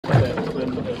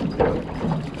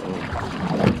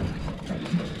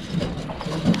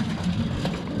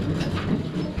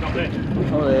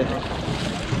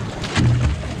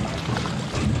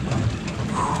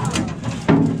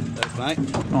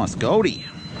Nice Goldie.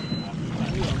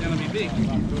 Gonna be big.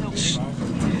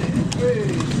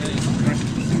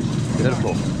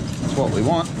 Beautiful. That's what we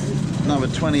want. Another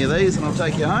 20 of these and I'll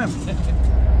take you home.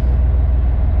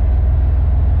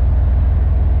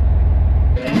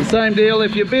 Same deal,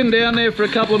 if you've been down there for a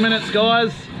couple of minutes,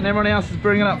 guys, and everyone else is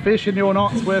bringing up fish and you're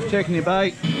not, it's worth checking your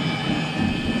bait.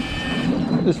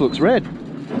 This looks red.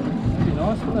 That'd be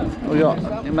nice, wouldn't it? We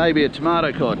got maybe a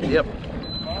tomato cod. Yep.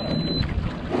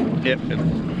 Yep.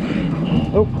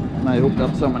 Oh, they hooked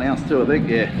up someone else too, I think.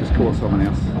 Yeah, just caught someone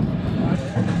else.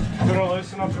 Can I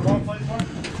loosen up your line, please, mate?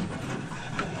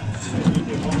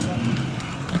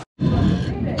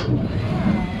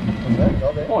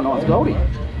 Oh, nice Goldie.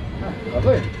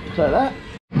 Lovely. So that.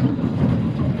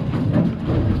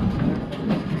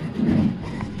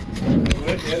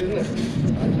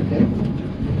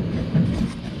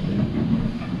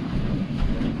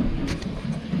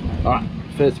 Alright,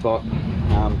 first spot.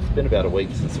 It's been about a week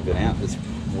since we've been out. This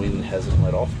wind hasn't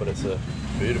let off, but it's a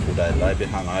beautiful day today. A bit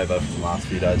hungover from the last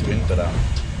few days' wind, but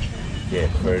yeah,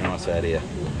 very nice out here.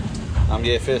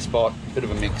 Yeah, first spot, bit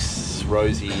of a mix,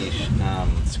 rosy,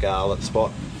 scarlet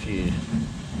spot. A few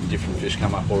different fish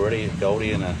come up already, a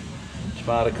Goldie and a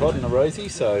tomato cod and a rosy,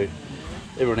 so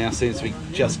everyone else seems to be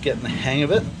just getting the hang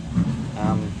of it.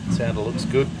 Sounder looks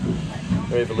good.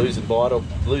 They're either losing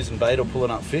bait or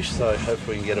pulling up fish, so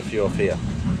hopefully we can get a few off here.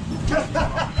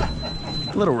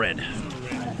 Little red.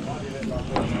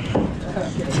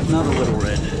 Another little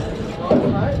red.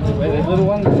 Wait, little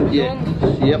one? Yeah,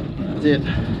 yep, that's it.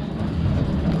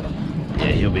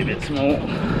 Yeah, he'll be a bit small.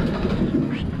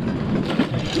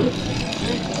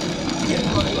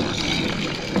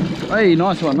 Hey,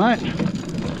 nice one, mate.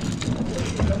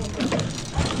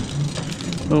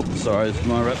 Oh, sorry, this is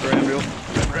my wraparound reel.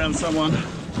 Wrap around someone.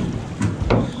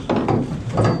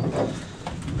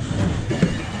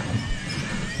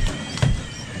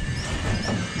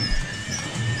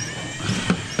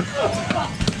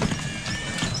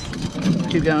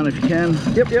 Keep going if you can.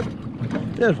 Yep, yep.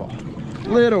 Beautiful.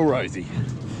 Little Rosie.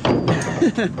 Oh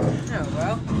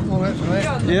well.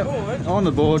 Yep, on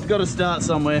the board. Got to start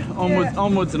somewhere.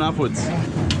 Onwards and upwards.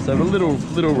 So the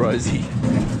little Rosie.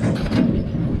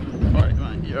 All right,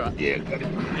 mate. You're right. Yeah, got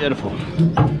it. Beautiful.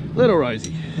 Little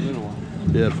Rosie. Little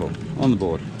one. Beautiful. On the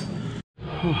board.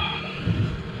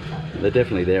 They're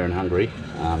definitely there and hungry.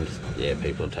 Yeah,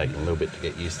 people are taking a little bit to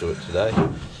get used to it today.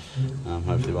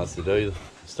 Hopefully once they do,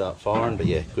 start firing. But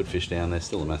yeah, good fish down there.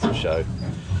 Still a massive show.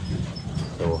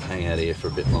 So we'll hang out here for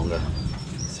a bit longer,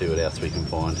 see what else we can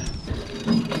find.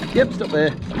 Yep, stop there.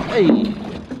 Hey,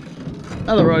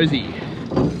 another Rosie.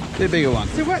 Bit bigger one.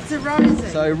 So what's a Rosie?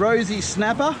 So Rosie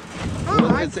snapper.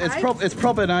 Oh, okay. Its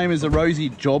proper name is a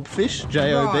Rosie jobfish,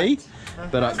 J-O-B,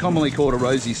 Right. but commonly called a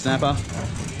Rosie snapper.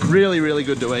 Really, really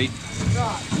good to eat.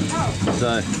 Right. Oh.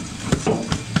 So,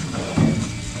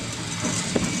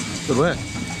 good work.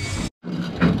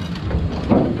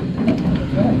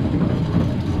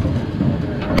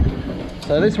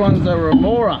 So this one's a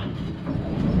remora,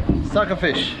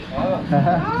 suckerfish.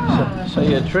 Oh. Show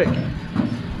you a trick.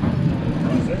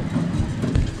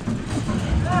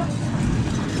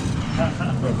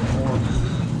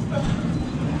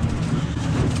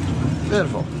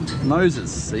 Beautiful.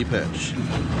 Moses sea perch.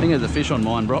 I think there's a fish on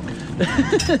mine, Brock.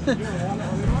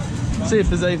 See if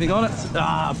there's anything on it.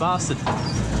 Ah, bastard.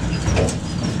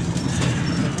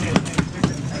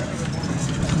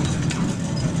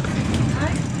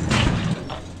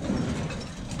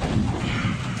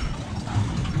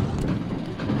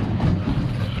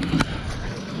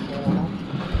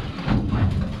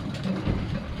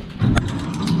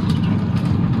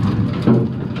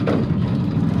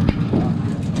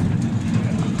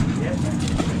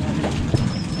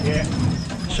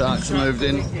 Sharks moved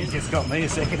in. He just got me a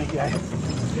second ago.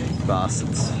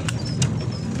 Bastards.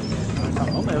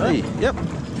 On there, Hey, yep.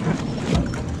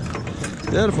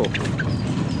 Beautiful.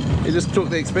 He just took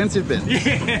the expensive bit.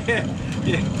 Yeah.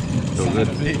 It's all good.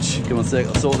 Bitch. Come on, sec.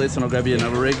 I'll sort this and I'll grab you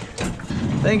another rig.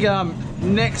 I think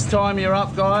next time you're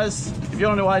up, guys, if you're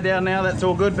on your way down now, that's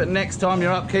all good. But next time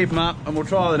you're up, keep them up and we'll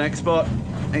try the next spot.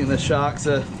 I think the sharks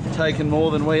are taking more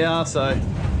than we are, so.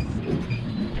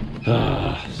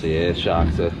 So yeah,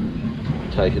 sharks are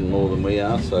taking more than we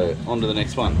are, so on to the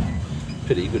next one.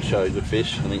 Pretty good show, good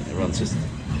fish. I think everyone's just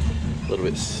a little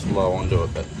bit slow onto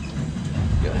it, but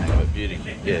got the hang of it. Beauty,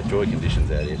 yeah, joy conditions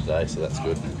out here today, so that's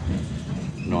good.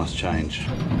 Nice change.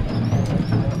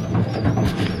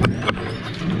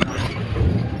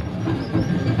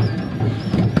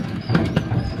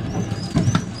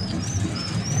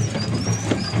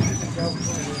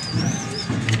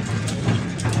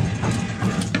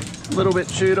 A little bit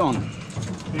chewed on.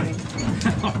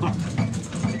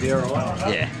 be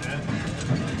alright. Yeah.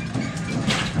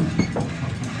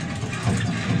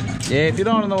 Yeah, if you're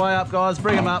not on the way up, guys,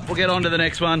 bring them up. We'll get on to the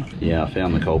next one. Yeah, I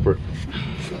found the culprit.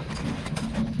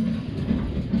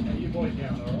 You boys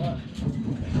down alright?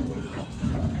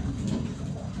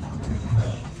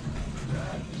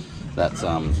 That's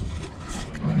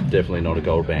definitely not a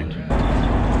Goldband.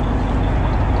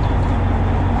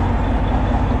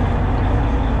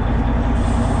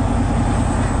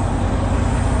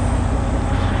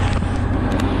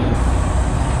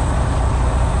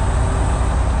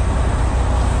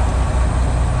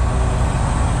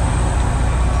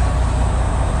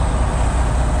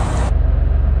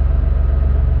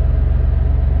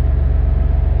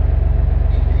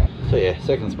 So yeah,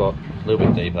 second spot, a little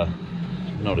bit deeper,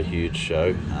 not a huge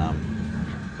show,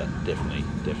 but definitely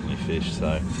fish.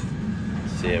 So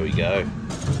see how we go.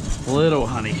 Little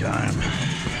honeycomb.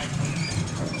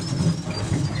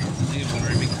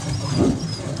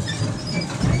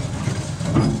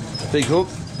 Big hook,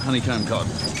 honeycomb cod.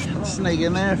 Sneak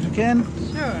in there if you can.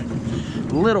 Sure.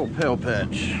 Little pearl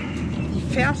perch. You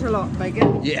felt a lot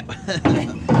bigger. Yeah.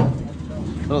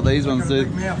 Look, these ones do.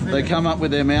 They come up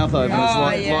with their mouth open. It's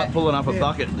like pulling up a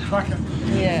bucket.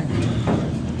 Yeah.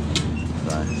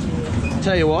 So,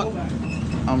 tell you what,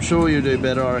 I'm sure you do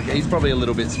better. I reckon. He's probably a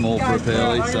little bit small for a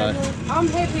pearly, so. I'm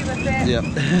happy with that. Yep.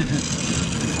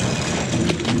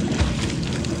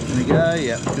 There we go.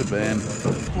 Yep, good band.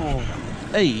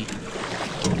 Hey.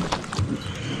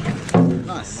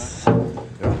 Nice.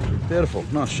 Beautiful.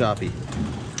 Nice sharpie.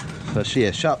 So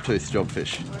yeah, sharp tooth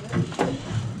jobfish.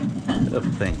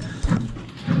 Beautiful thing.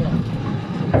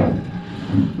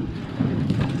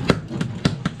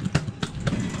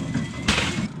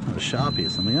 A sharpie or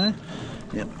something, eh?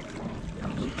 Yep.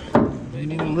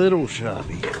 Maybe a little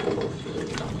sharpie.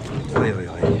 Oi, oi,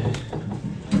 oi.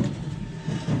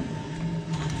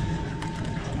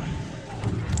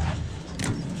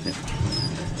 Yep.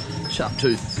 Sharp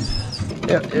tooth.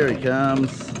 Yep, here he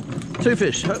comes. Two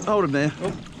fish. Hold him there.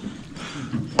 Oh.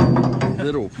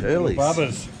 Little pearlies.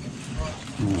 Bubbers.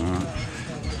 Alright.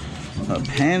 A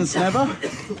pan snapper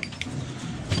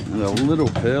and a little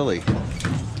pearly.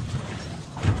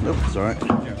 Oops, sorry.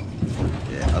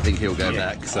 Yeah, I think he'll go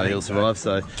back, so he'll survive.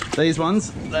 So these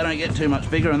ones, they don't get too much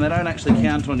bigger and they don't actually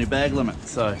count on your bag limit.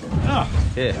 So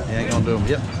yeah, hang on to them.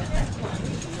 Yep.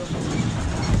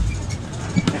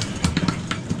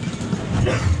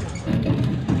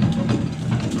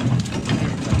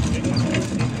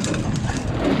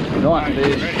 Nice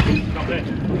fish. Not there.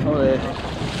 Oh there.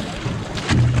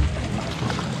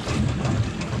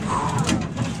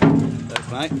 Thanks,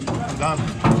 mate. Done.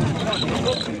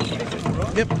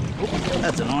 Yep.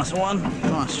 That's a nice one.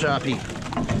 Nice sharpie.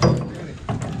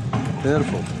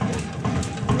 Beautiful.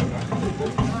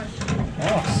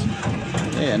 Nice.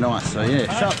 Yeah, nice. So yeah,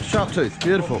 sharp tooth.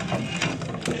 Beautiful.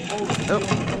 Oh,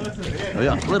 we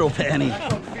got little panny.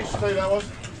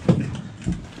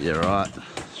 Yeah, right.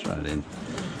 Straight in.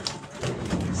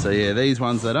 So yeah, these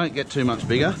ones, they don't get too much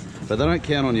bigger, but they don't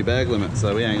count on your bag limit,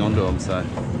 so we hang on to them. So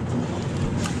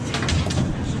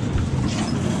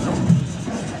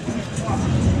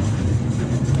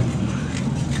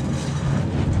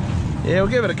yeah, we'll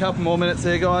give it a couple more minutes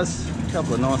there, guys. A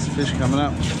couple of nice fish coming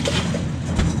up.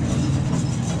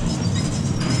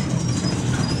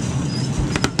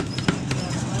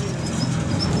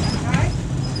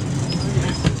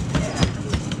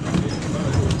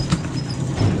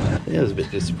 Yeah, it was a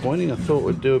bit disappointing. I thought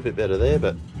we'd do a bit better there,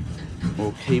 but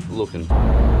we'll keep looking.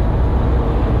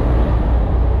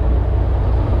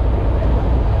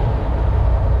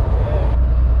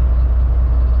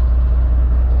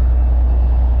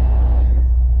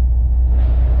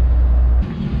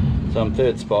 So I'm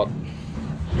third spot.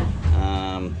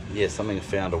 Yeah, something I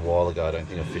found a while ago. I don't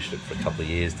think I fished it for a couple of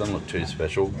years. Doesn't look too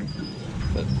special,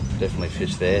 but definitely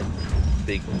fish there.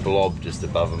 Big blob just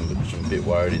above them, which I'm a bit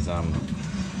worried is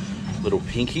little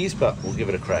pinkies, but we'll give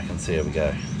it a crack and see how we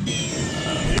go.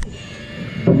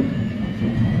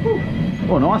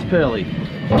 Oh, nice pearly.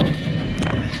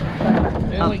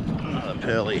 Another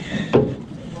pearly.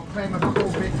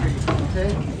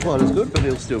 Well, it's good, but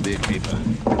he'll still be a keeper.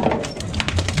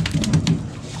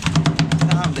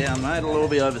 Calm down, mate. It'll all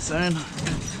be over soon.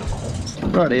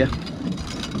 Right here.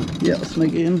 Yeah,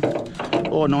 sneak in.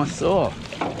 Oh, nice saw.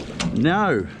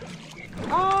 No.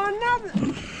 Oh,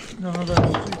 no. No,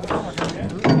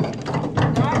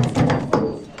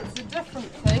 It's a different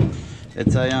thing.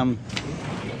 It's a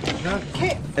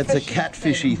it's a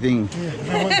catfishy thing.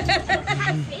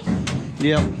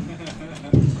 Yep.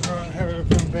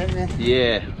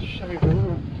 Yeah.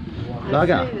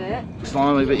 Bugger.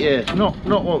 Slimy, but yeah, not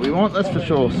what we want, that's for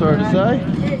sure. Sorry to say.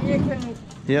 You can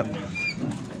Yep.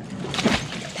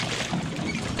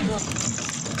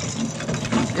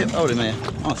 Yep, hold him there.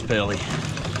 Nice pearly.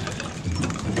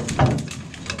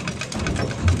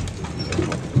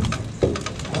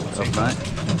 Up, mate.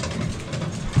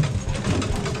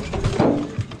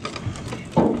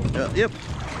 Yep.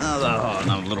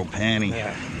 Another little panty.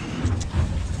 Yeah.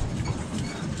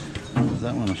 Is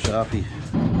that one a Sharpie?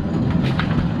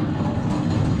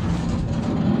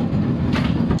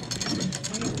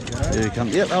 Here he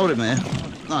comes. Yep, hold him there.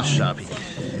 Nice Sharpie.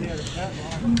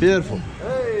 Beautiful.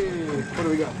 Hey, what do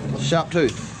we got? Sharp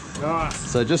tooth. Nice.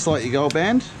 So just like your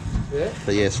Goldband, Yeah.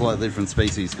 but yeah, slightly different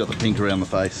species. Got the pink around the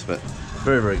face, but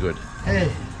very, very good. Hey.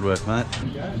 Good work, mate.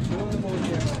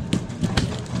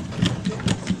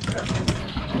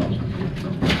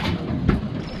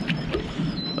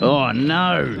 Oh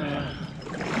no!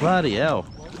 Bloody hell!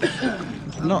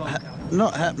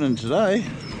 Not happening today.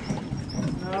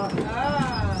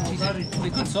 They're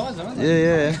good size, aren't they?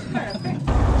 Yeah, yeah.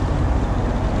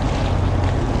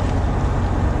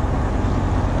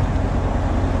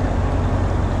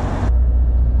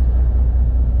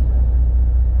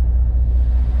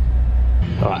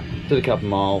 Alright, did a couple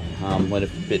mile, went a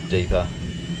bit deeper.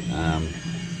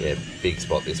 Yeah, big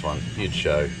spot this one, huge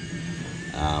show.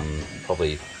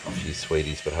 Probably a few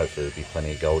sweeties, but hopefully there'll be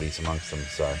plenty of goldies amongst them,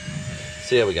 so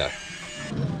see how we go.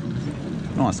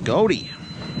 Nice goldie.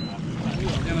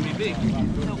 It's going to be big.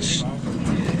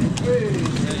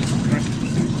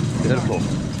 Beautiful.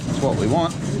 That's what we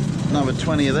want. Another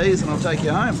 20 of these and I'll take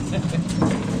you home.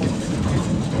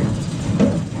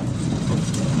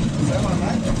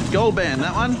 Goldband,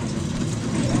 that one.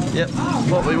 Yep,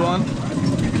 what we want.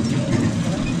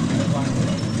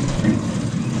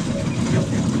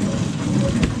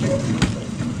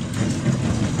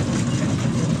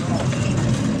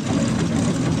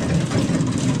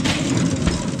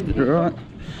 Right.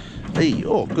 Hey,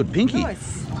 oh, good pinky.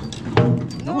 Nice.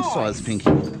 Nice size pinky.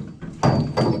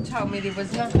 You told me there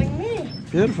was nothing there.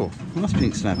 Beautiful. Nice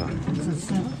pink snapper.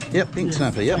 Yep, pink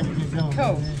snapper, yep.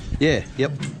 Cool. Yeah,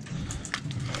 yep.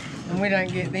 And we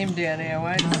don't get them down our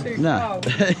way. It's too No. cold.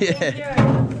 Yeah.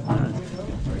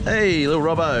 Hey, little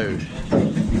Robbo.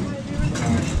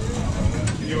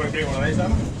 You want to get one of these,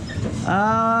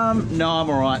 Adam? No, I'm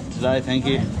alright today, thank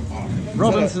you.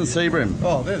 Robinson sea bream.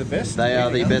 Oh, they're the best. They are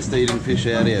the best eating fish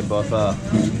out here by far.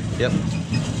 Yep.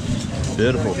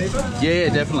 Beautiful. Yeah,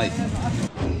 definitely.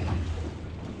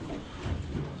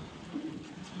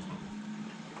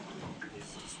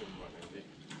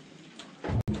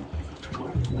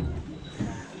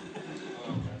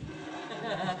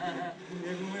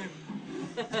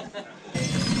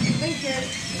 Thank you.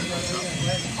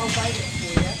 I'll bait it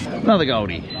for you. Another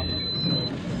goldie.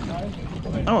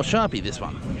 Oh, Sharpie this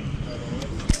one.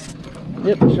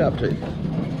 Yep, sharp tooth.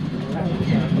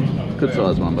 Good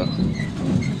size one, but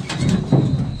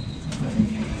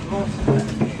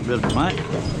beautiful, mate.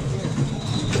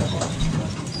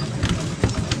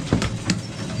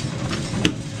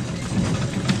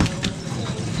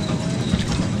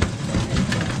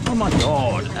 Oh my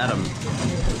God, Adam.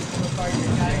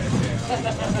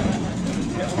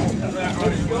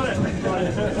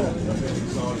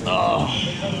 Oh.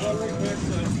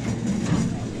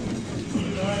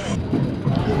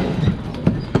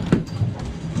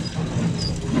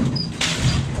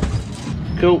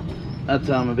 Cool, that's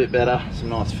a bit better. Some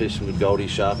nice fish, some good goldie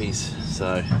sharpies.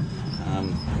 So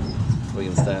we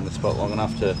can stay in the spot long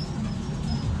enough to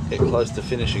get close to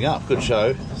finishing up. Good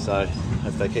show, so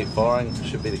if they keep firing,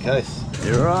 should be the case.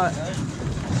 You're right,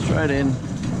 straight in.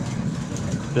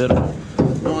 Beautiful,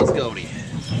 nice goldie.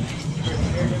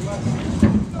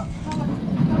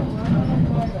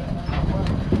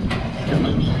 Come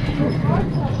on.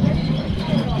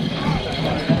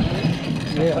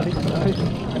 Yeah, I think so.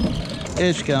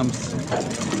 Here she comes.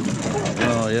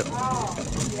 Oh, yep.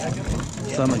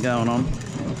 Something going on.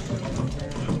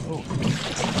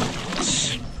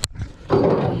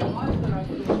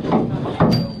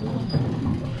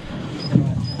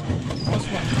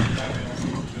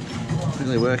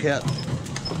 Quickly work out.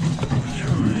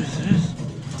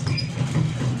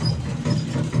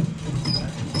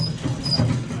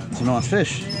 It's a nice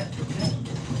fish.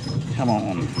 Come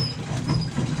on.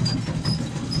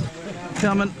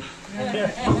 Coming.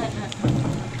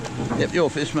 Yep, your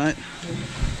fish, mate.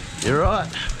 You're right.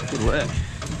 Good work.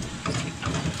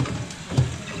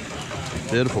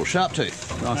 Beautiful. Sharp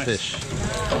tooth. Nice fish.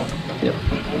 Yep.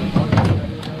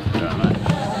 All right, mate.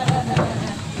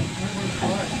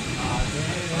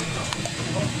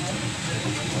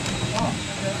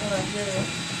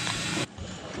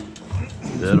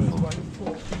 Beautiful.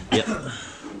 Yep.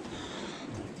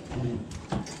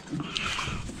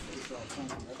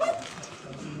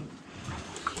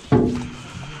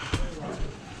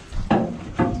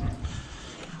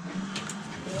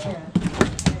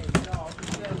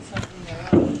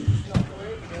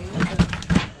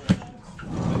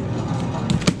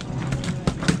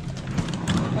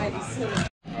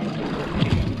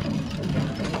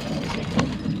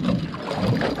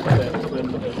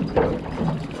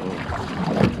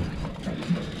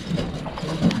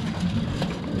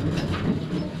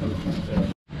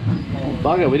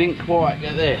 Bugger, we didn't quite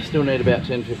get there. Still need about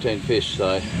 10-15 fish,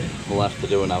 so we'll have to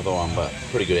do another one, but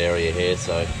pretty good area here,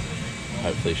 so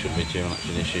hopefully shouldn't be too much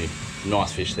an issue.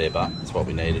 Nice fish there, but it's what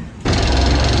we needed.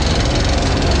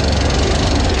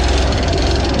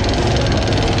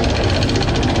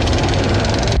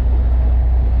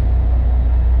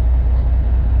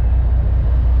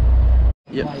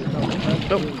 Yep.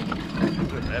 Nope.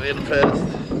 That in first.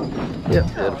 Yep,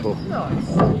 beautiful. Nice.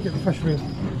 Get the fish with.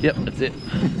 Yep, that's it.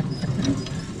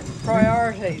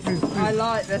 Priorities. I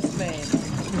like this man.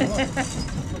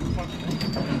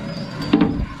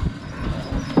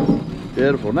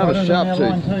 Beautiful. Another sharp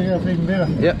tooth. That's even better.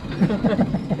 Yep.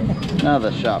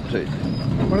 Another sharp tooth.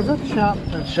 What is it? Sharp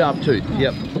tooth. Sharp tooth,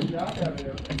 yep.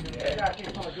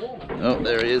 Oh,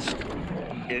 there he is.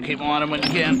 Yeah, keep on him when you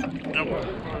can.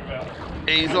 Oh.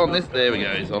 He's on this. There we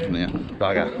go. He's off now.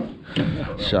 Bugger.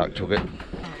 Shark took it.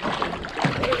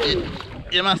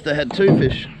 You must have had 2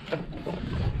 fish.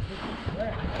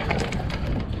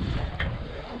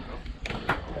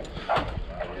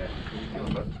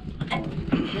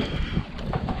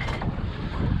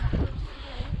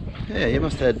 Yeah, you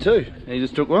must have had 2. He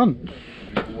just took 1.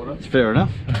 It's fair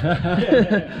enough.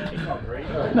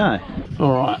 No.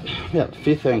 Alright, about the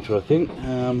 5th anchor I think.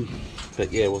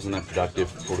 But yeah, it wasn't that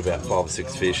productive. Caught about 5 or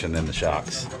 6 fish and then the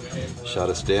sharks shut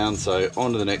us down. So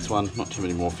on to the next one. Not too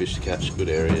many more fish to catch, good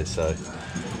area. So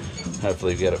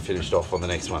hopefully we get it finished off on the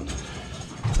next one.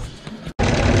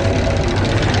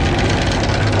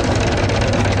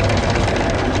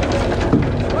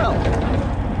 Well,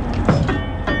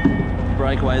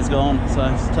 breakaway's gone, so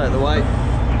let's take the weight.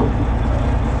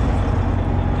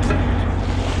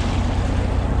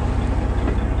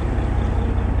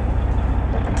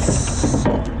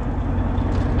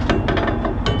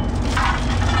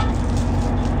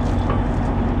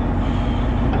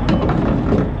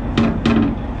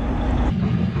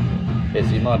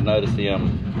 You might notice the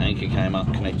anchor came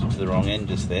up connected to the wrong end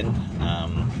just then.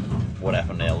 What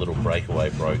happened now, a little breakaway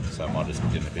broke, so I might just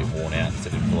get a bit worn out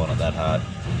instead of pull on it that hard.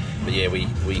 But yeah, we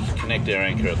connect our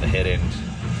anchor at the head end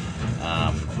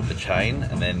with the chain,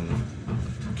 and then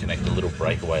connect a little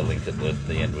breakaway link at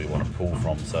the end we want to pull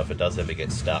from. So if it does ever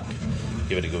get stuck,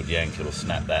 give it a good yank, it'll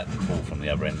snap that and pull from the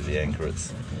other end of the anchor.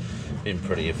 It's been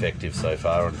pretty effective so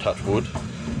far, and touch wood,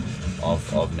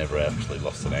 I've never actually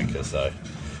lost an anchor, so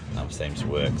seems to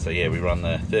work. So yeah, we run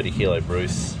the 30 kilo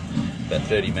Bruce, about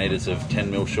 30 metres of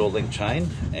 10mm short link chain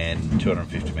and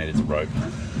 250 metres of rope.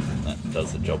 That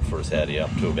does the job for us out here.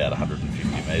 Up to about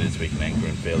 150 metres we can anchor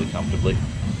in fairly comfortably.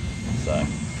 So a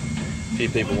few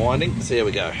people winding, so here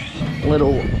we go.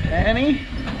 Little Annie.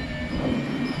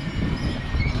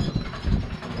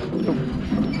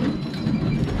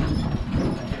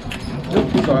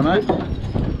 Oops, sorry mate.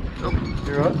 Oh,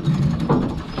 you're right.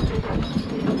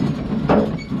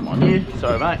 You.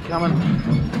 Sorry mate, coming.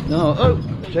 No, oh,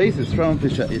 Jesus, throwing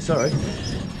fish at you, sorry.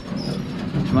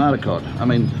 Tomato cod, I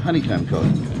mean honeycomb cod.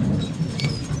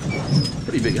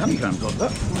 Pretty big honeycomb cod,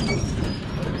 that.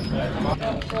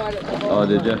 Oh,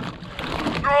 did you?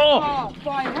 Oh,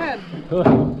 by him.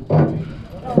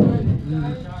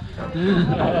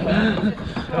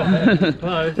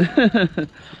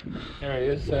 There he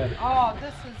is. Oh,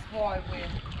 this is why we're...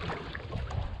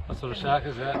 What sort of shark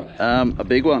is that? A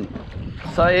big one.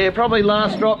 So yeah, probably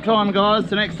last drop time guys.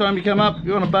 The next time you come up,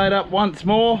 you want to bait up once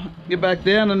more, get back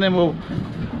down, and then we'll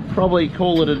probably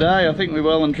call it a day. I think we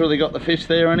well and truly got the fish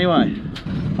there anyway.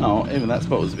 Oh, even that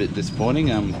spot was a bit disappointing.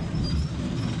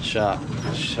 Shark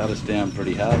shut us down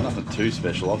pretty hard. Nothing too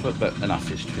special off it, but enough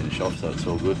fish to finish off, so it's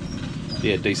all good.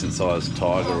 Yeah, decent sized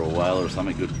tiger or whaler or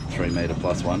something, good 3 metre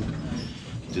plus one.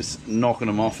 Just knocking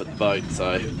them off at the boat,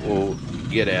 so we'll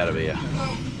get out of here.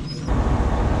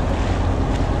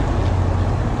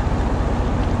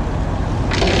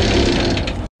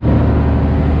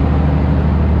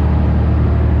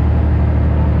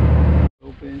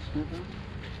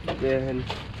 Yeah.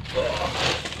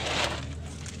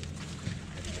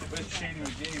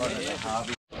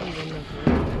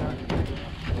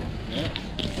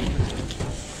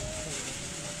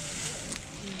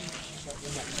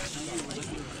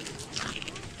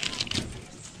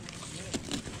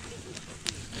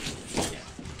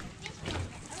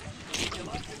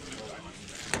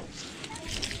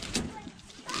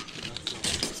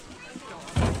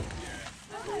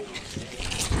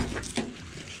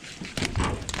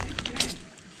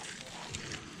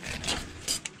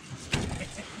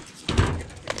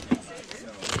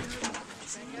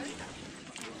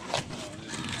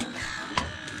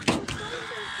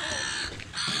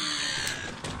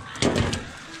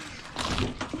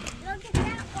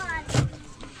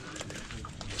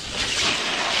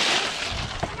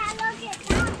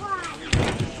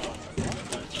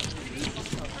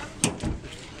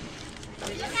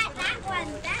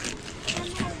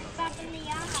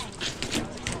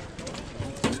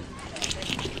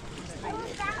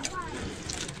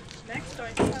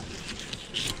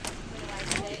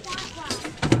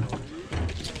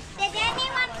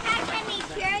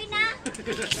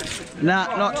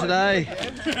 Nah, not today.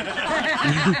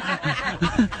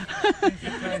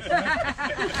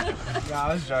 Nah,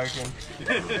 I was joking.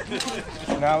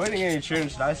 Nah, we didn't get any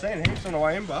tunes today. Seen heaps on the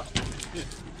way in, but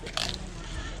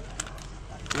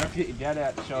you have to get your dad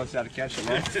out to show us how to catch it,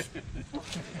 man.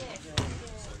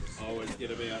 I always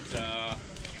get about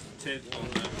 10 on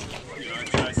the,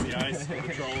 chase the ace,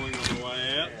 patrolling on the way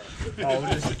out. Oh,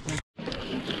 we'll just...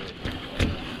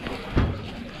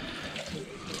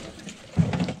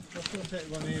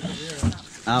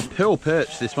 Pearl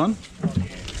perch, this one.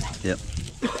 Yep.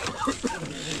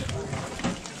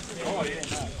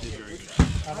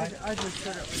 I just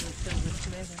thought it was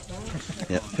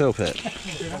a Yep, pearl perch.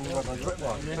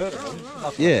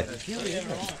 Yeah.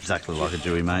 Exactly like a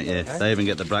dewy, mate, yeah. They even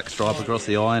get the black stripe across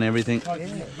the eye and everything.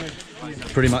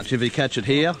 Pretty much if you catch it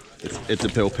here, it's a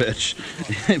pearl perch.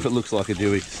 If it looks like a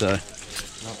dewy, so.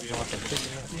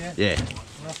 Yeah.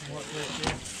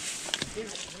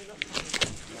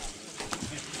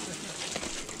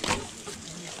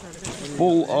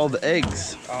 Full of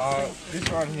eggs. This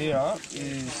one here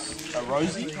is a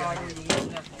rosy.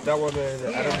 That one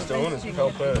that Adam's doing is a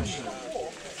pearl perch.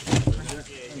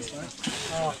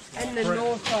 And the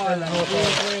North Island, we're 1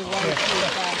 2 5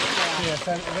 Yeah,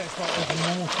 so that's like the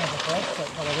normal type of cross, that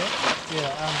colour there. Yeah,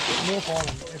 North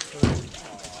Island, absolutely.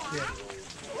 Yeah.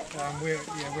 We're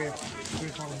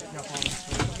from North Island.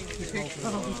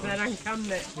 They don't come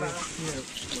that far.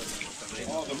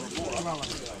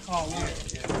 Oh, yeah.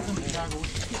 North Island,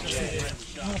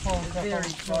 South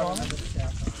Island, South Island.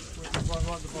 Right at the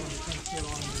bottom of the South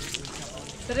Island.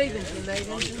 But even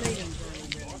Dunedin.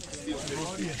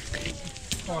 Yeah.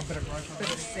 Oh, a bit of growth. Bit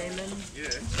of salmon.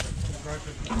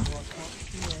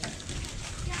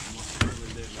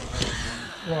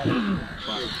 Right.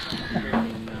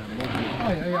 Oh,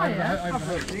 yeah, I've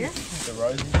heard there. The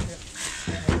rosy.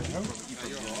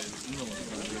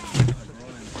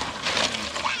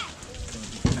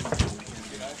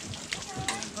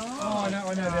 Oh, I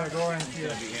know they're growing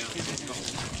here.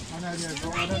 I know they're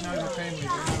growing. I don't know the family,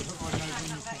 but I know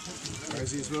them.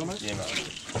 Rosy as well, mate? Yeah, mate.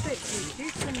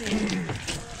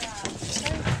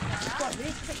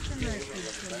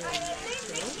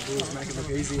 Make it look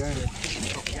easy, ain't it?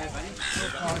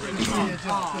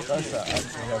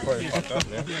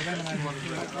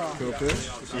 Cool fish?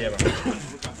 Yeah,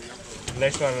 mate.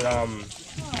 Next one,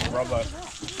 Robbo.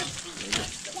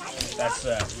 That's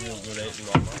real good eating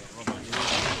one, mate.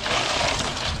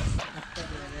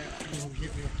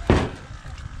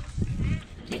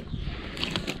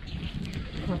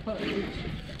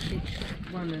 Each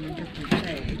one in a different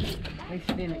bag. At least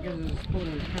then it gives us a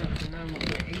sporting chance to know what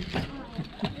we're eating.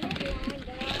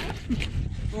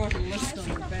 Write a list on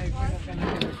the bag, we're not going to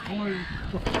have a clue.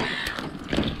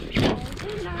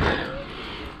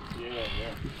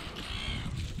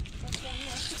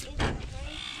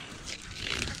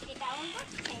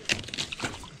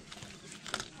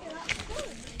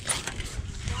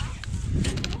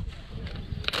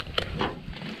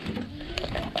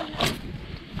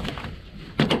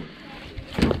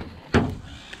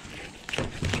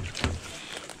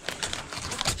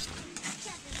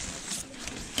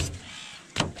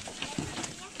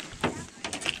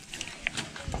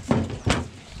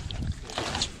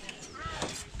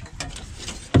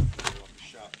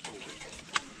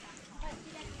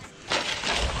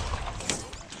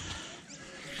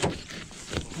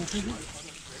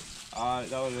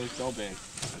 That was a Goldband.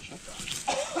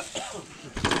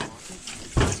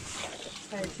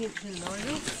 Pay attention,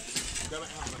 Nigel. Go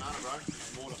back on the banana, bro.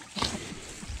 Water.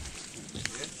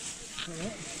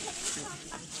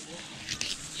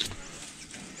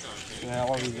 How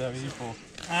long is that with you for?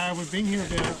 We've been here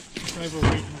about just over a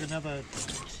week, and we've got another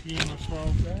 10 or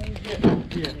 12 days.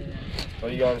 Yeah. Are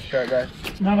you going straight, guys?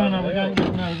 No, we're going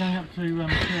up to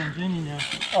Taranzini now.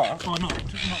 Oh. Well, not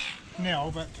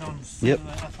now, but on Yep.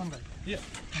 Sunday. Yeah.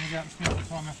 And we go out and spend some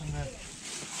time up in the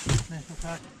national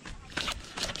park.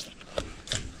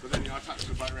 But then I touched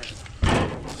the boat around.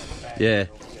 Yeah.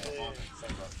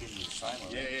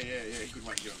 Yeah. Good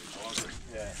way to get on this. I like it.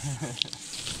 Yeah.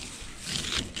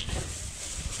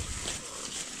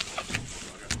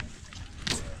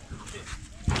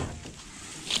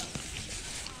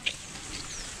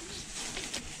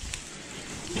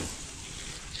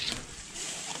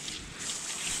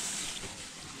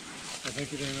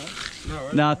 Thank you very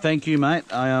much. No, thank you, mate.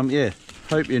 I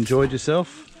hope you enjoyed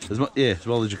yourself as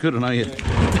well as you could. I know you. When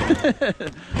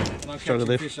I catch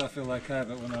a fish, I feel okay,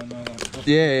 but when I'm not,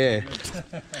 Yeah.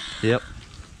 Yep.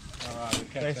 alright, we'll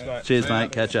catch Thanks, that. mate. Cheers,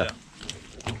 mate. Catch ya.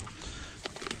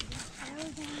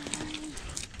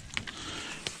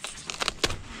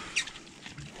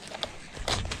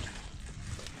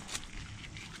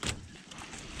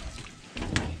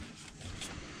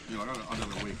 like I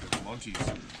done a week at Monty's,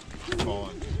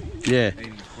 fine, Yeah.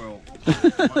 eating a quill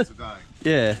once a day.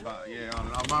 Yeah. But yeah, I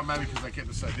don't know, maybe because they kept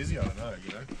us so busy, I don't know,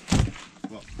 you know.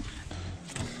 Well,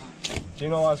 Do you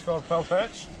know why it's called fell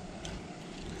perch?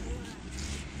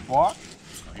 What?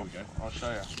 oh, here we go. I'll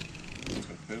show you. It's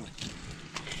got a pill.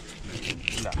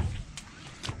 No.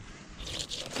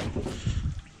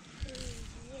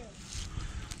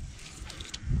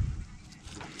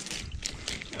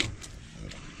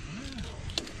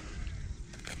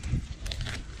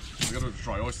 We got to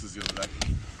try oysters the other day.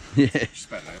 Yeah.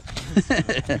 Spat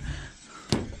it out.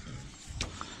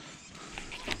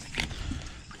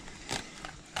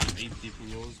 Deep in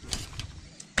yours.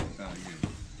 Oh,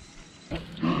 yeah.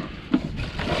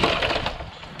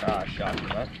 Ah, sharp,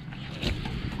 mate.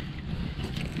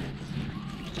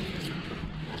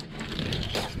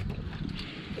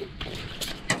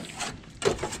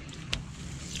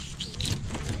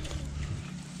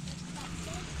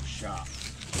 Sharp.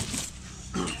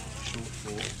 Short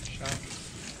fork, sharp.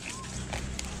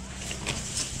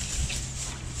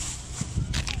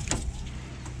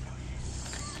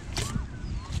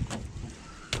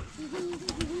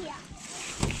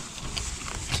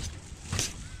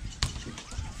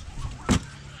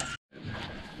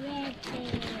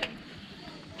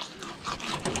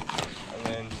 And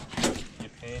then your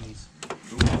panties.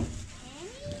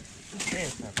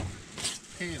 Pants snapper.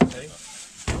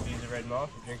 See? Use a red knife,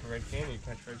 you drink a red can, you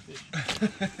catch red fish.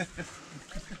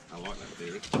 I like that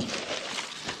theory.